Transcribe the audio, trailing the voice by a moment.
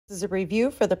This is a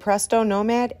review for the Presto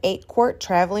Nomad 8-quart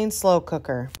traveling slow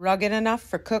cooker. Rugged enough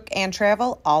for cook and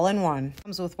travel all in one.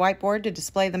 Comes with whiteboard to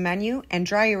display the menu and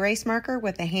dry erase marker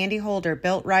with a handy holder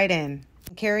built right in.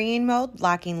 In carrying mode,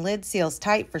 locking lid seals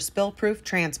tight for spill-proof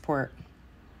transport.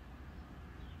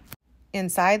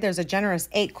 Inside, there's a generous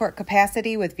 8-quart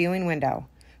capacity with viewing window.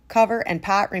 Cover and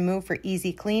pot remove for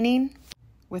easy cleaning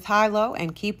with high-low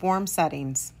and keep warm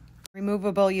settings.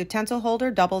 Removable utensil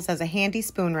holder doubles as a handy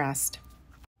spoon rest.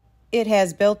 It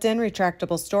has built-in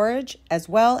retractable storage as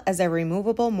well as a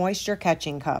removable moisture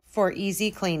catching cup for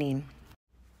easy cleaning.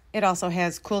 It also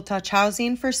has cool touch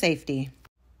housing for safety.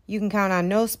 You can count on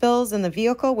no spills in the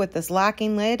vehicle with this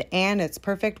locking lid and its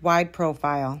perfect wide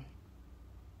profile.